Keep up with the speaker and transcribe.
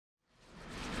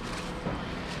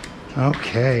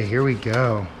Okay, here we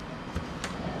go.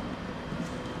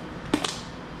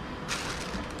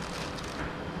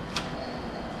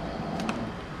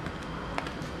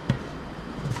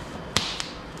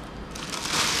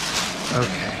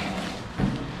 Okay.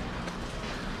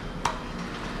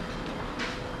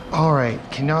 All right,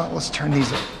 let's turn these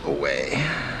away.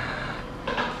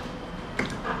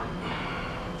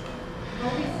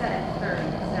 We'll be set at 30.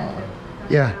 Is that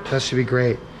good? Yeah, that should be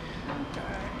great.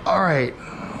 All right,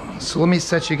 so let me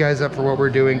set you guys up for what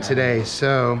we're doing today.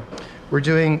 So we're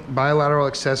doing bilateral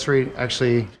accessory,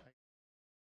 actually,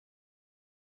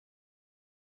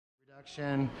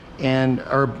 reduction and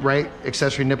our right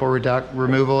accessory nipple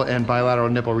removal and bilateral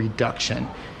nipple reduction.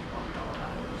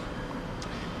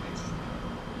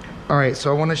 All right,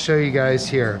 so I want to show you guys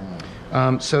here.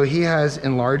 So he has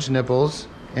enlarged nipples,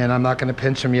 and I'm not going to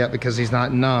pinch him yet because he's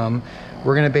not numb.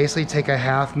 We're going to basically take a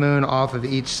half moon off of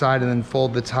each side and then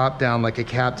fold the top down like a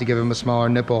cap to give him a smaller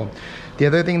nipple. The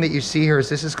other thing that you see here is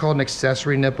this is called an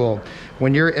accessory nipple.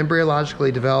 When you're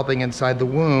embryologically developing inside the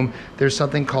womb, there's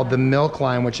something called the milk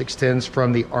line, which extends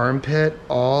from the armpit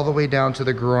all the way down to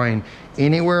the groin.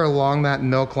 Anywhere along that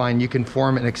milk line, you can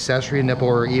form an accessory nipple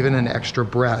or even an extra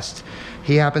breast.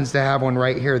 He happens to have one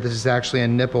right here. This is actually a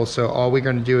nipple, so all we're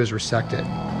going to do is resect it.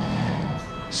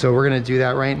 So we're going to do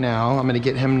that right now. I'm going to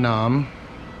get him numb.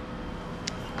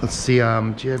 Let's see,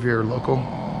 do you have your local?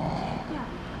 Yeah.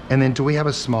 And then do we have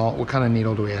a small, what kind of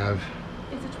needle do we have?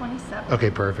 It's a 27. Okay,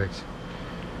 perfect.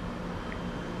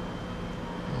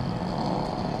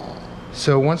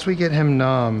 So once we get him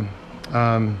numb,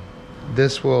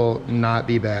 this will not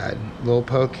be bad. Little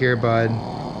poke here, bud.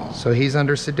 So he's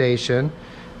under sedation.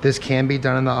 This can be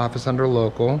done in the office under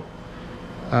local.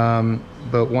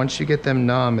 But once you get them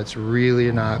numb, it's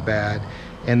really not bad.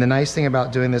 And the nice thing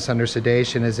about doing this under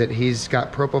sedation is that he's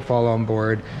got propofol on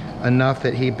board enough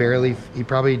that he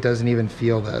probably doesn't even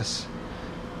feel this.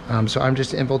 So I'm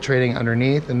just infiltrating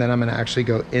underneath, and then I'm gonna actually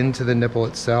go into the nipple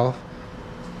itself,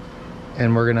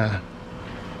 and we're gonna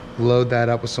load that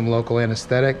up with some local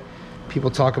anesthetic.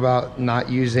 People talk about not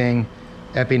using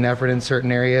epinephrine in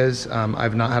certain areas.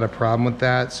 I've not had a problem with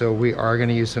that, so we are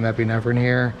gonna use some epinephrine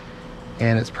here,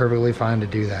 and it's perfectly fine to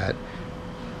do that.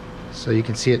 So you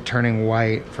can see it turning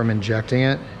white from injecting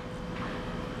it.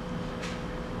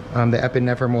 The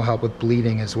epinephrine will help with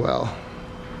bleeding as well.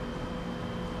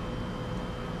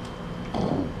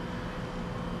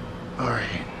 All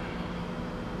right.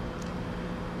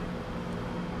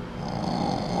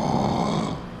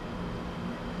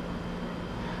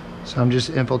 So I'm just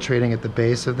infiltrating at the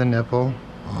base of the nipple.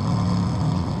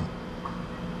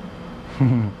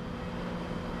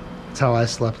 That's how I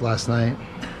slept last night.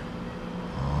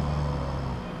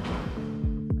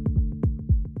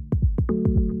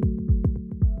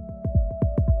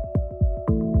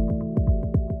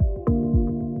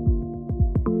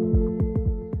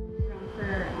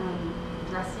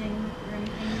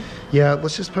 Yeah,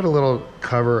 let's just put a little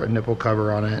cover, a nipple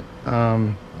cover on it.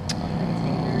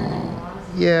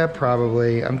 Yeah,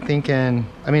 probably. I'm thinking,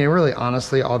 I mean, really,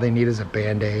 honestly, all they need is a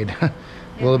Band-Aid. A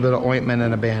little bit of ointment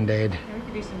and a Band-Aid. Yeah, we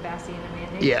could do some Bassi and a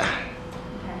Band-Aid. Yeah.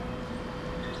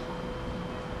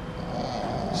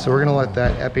 Okay. So we're gonna let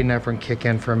that epinephrine kick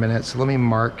in for a minute. So let me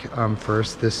mark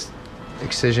first this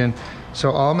excision. So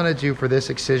all I'm gonna do for this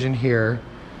excision here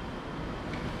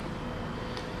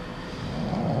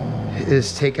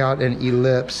is take out an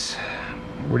ellipse.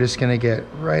 We're just gonna get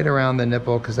right around the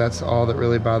nipple because that's all that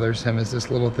really bothers him is this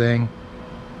little thing.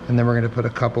 And then we're gonna put a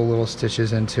couple little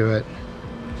stitches into it.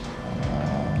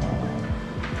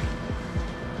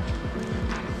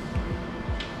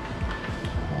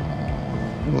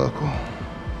 Local.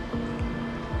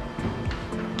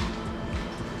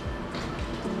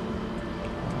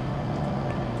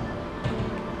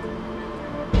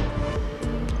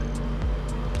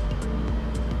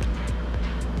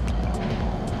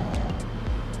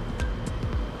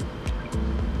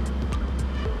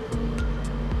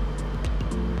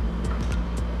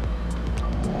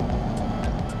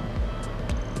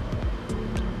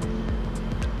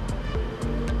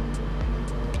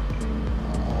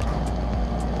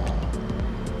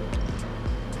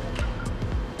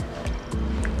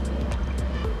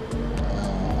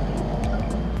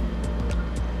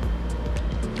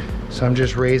 So I'm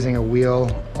just raising a wheel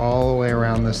all the way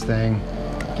around this thing.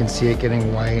 You can see it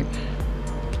getting white.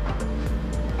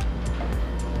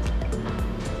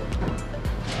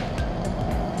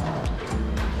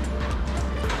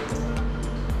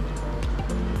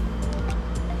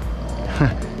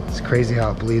 It's crazy how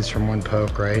it bleeds from one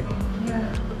poke, right?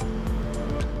 Yeah.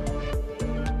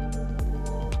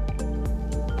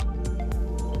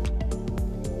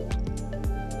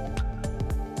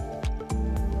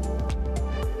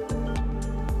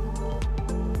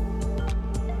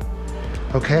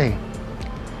 Okay,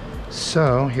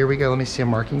 so here we go. Let me see a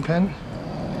marking pen.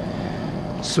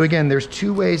 So again, there's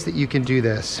two ways that you can do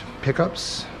this.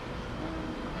 Pickups.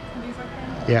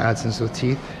 Yeah, add some with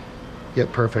teeth.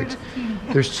 Yep, perfect.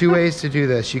 There's two ways to do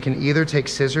this. You can either take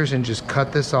scissors and just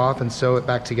cut this off and sew it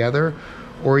back together,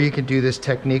 or you can do this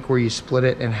technique where you split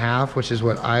it in half, which is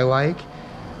what I like,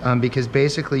 because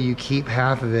basically you keep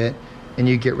half of it and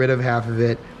you get rid of half of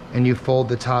it and you fold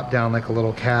the top down like a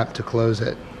little cap to close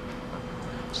it.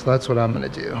 So that's what I'm gonna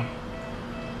do.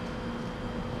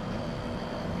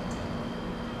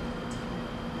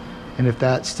 And if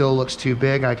that still looks too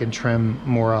big, I can trim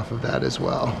more off of that as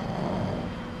well.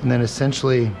 And then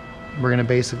essentially, we're gonna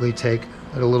basically take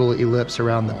a little ellipse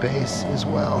around the base as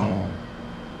well.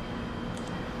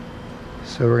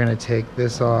 So we're gonna take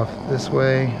this off this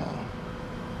way,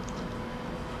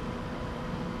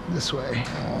 this way.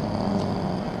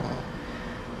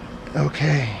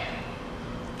 Okay.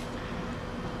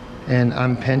 And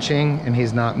I'm pinching and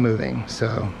he's not moving,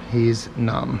 so he's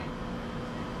numb.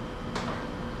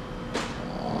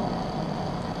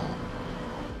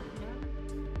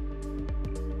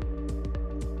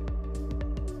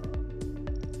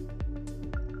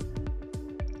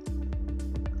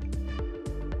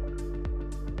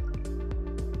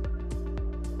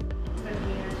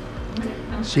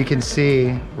 So you can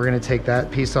see, we're gonna take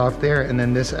that piece off there and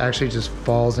then this actually just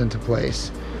falls into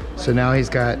place. So now he's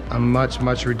got a much,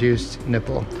 much reduced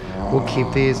nipple. We'll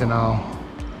keep these and I'll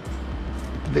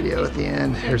video at the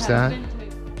end. Here's that.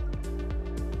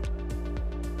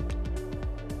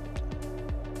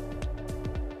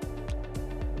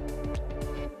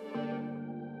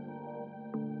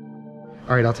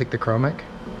 All right, I'll take the chromic.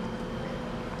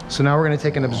 So now we're gonna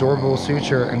take an absorbable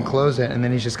suture and close it, and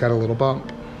then he's just got a little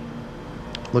bump.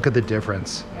 Look at the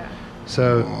difference. Yeah.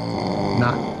 So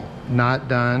not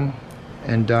done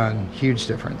and done, huge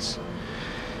difference.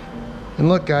 And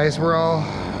look guys, we're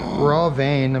all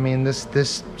vain. I mean,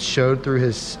 this showed through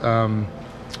his, you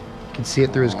can see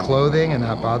it through his clothing and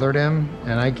that bothered him,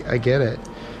 and I get it.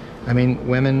 I mean,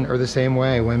 women are the same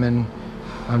way. Women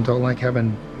don't like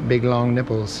having big long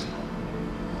nipples.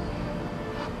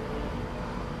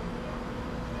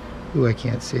 Ooh, I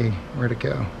can't see. Where'd it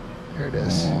go? There it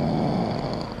is.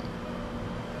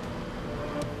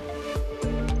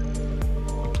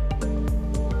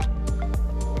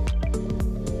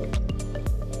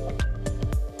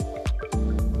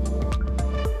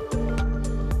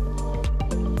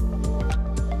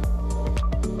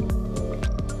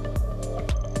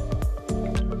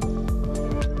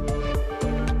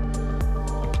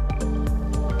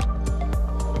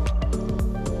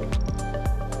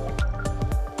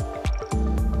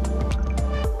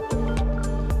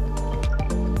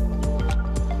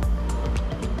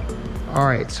 All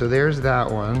right, so there's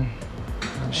that one.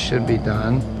 That should be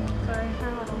done. Sorry for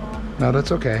a little long. No,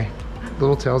 that's okay.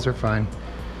 Little tails are fine.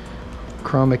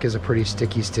 Chromic is a pretty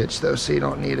sticky stitch though, so you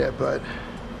don't need it, but.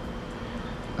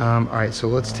 All right, so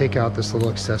let's take out this little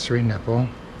accessory nipple.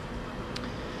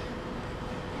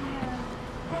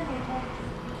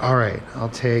 All right, I'll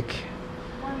take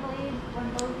One blade, one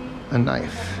bogey. a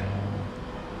knife.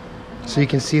 So you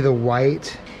can see the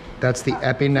white, that's the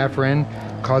epinephrine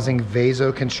causing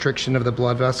vasoconstriction of the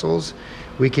blood vessels.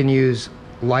 We can use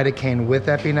lidocaine with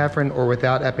epinephrine or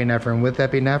without epinephrine. With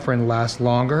epinephrine lasts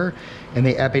longer, and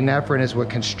the epinephrine is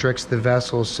what constricts the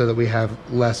vessels so that we have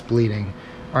less bleeding.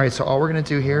 All right, so all we're gonna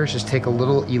do here is just take a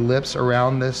little ellipse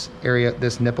around this area,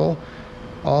 this nipple,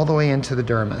 all the way into the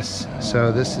dermis.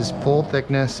 So this is full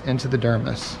thickness into the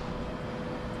dermis.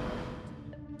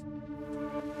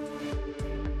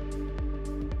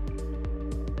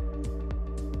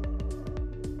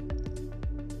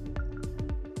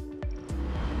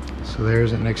 So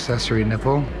there's an accessory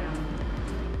nipple.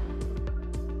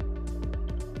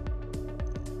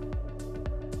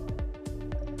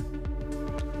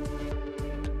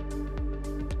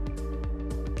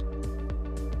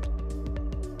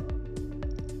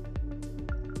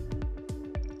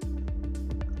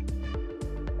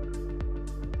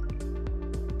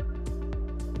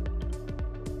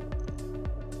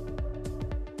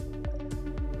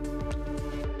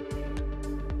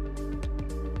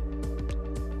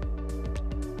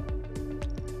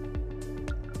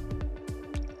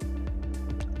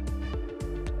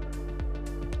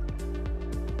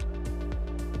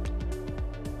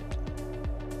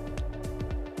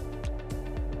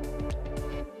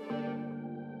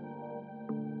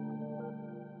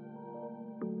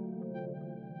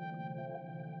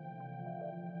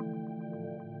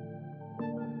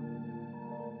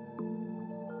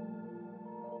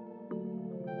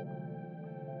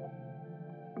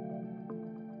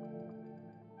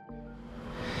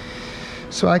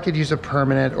 So I could use a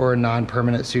permanent or a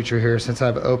non-permanent suture here. Since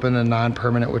I've opened a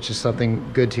non-permanent, which is something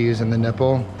good to use in the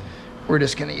nipple, we're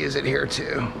just gonna use it here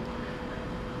too.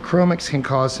 Chromics can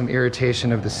cause some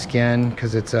irritation of the skin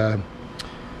because it's a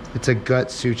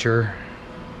gut suture.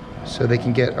 So they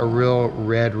can get a real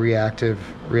red reactive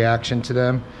reaction to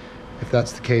them. If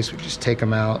that's the case, we just take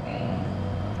them out.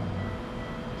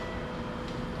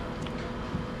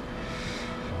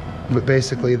 But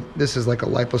basically, this is like a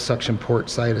liposuction port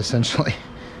site, essentially.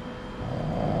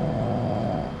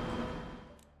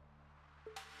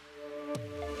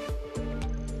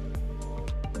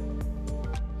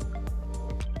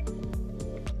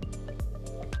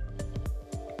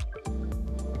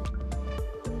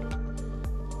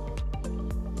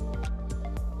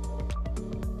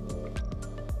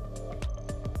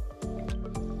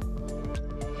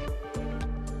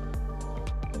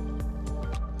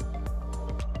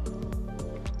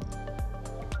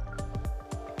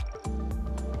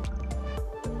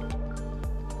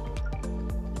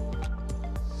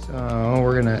 So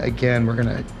we're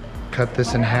gonna cut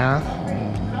this in half.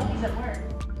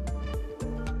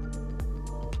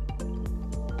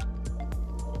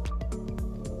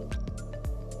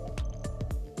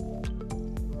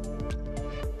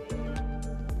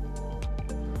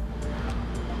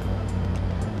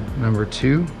 Number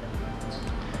 2.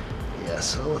 Yeah,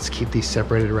 so let's keep these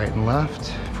separated right and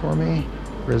left for me.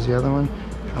 Where's the other one?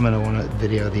 I'm gonna wanna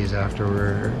video these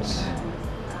afterwards.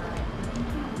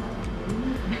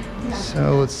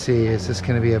 So let's see, is this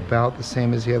gonna be about the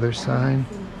same as the other side?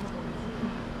 I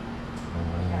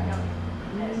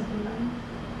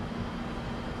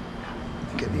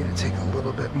think I need to take a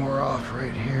little bit more off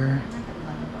right here.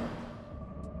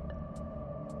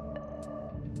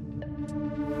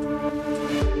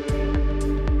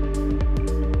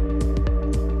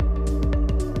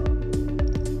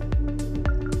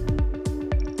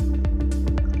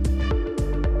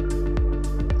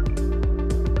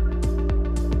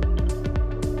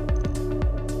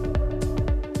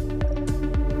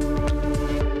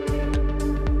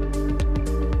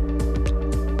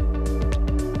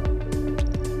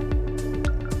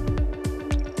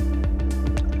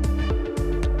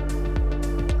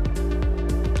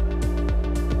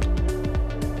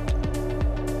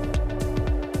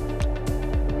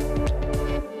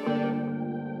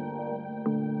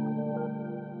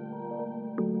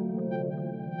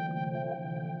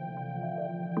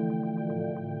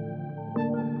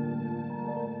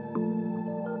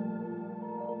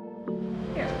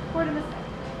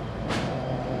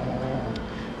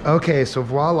 Okay, so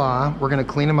voila, we're gonna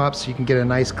clean them up so you can get a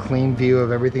nice clean view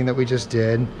of everything that we just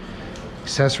did.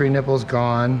 Accessory nipple's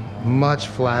gone, much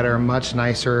flatter, much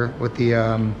nicer with the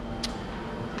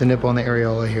nipple and the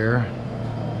areola here.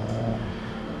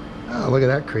 Oh, look at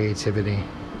that creativity.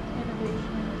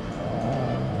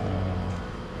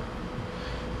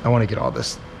 I wanna get all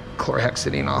this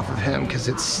chlorhexidine off of him because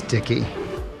it's sticky.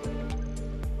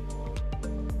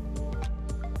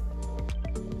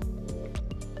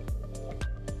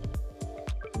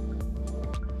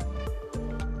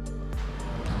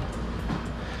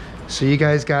 So you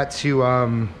guys got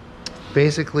to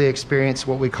basically experience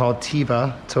what we call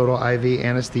TIVA, total IV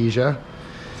anesthesia,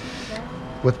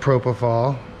 with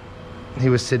propofol. He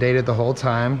was sedated the whole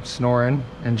time, snoring,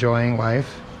 enjoying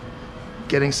life,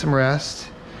 getting some rest.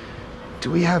 Do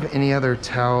we have any other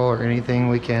towel or anything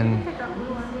we can?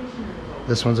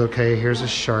 This one's okay. Here's a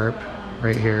sharp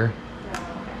right here.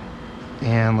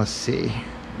 And let's see.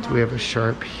 Do we have a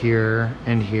sharp here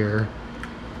and here?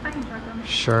 I can check them.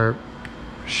 Sharp.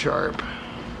 Sharp.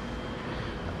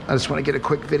 I just want to get a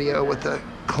quick video with the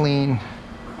clean.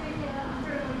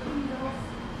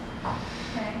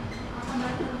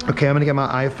 Okay, I'm gonna get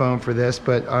my iPhone for this,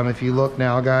 but if you look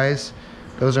now, guys,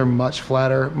 those are much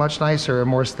flatter, much nicer, and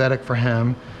more aesthetic for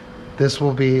him. This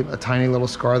will be a tiny little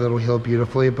scar that'll heal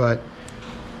beautifully, but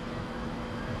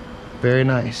very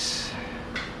nice.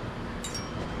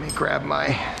 Let me grab my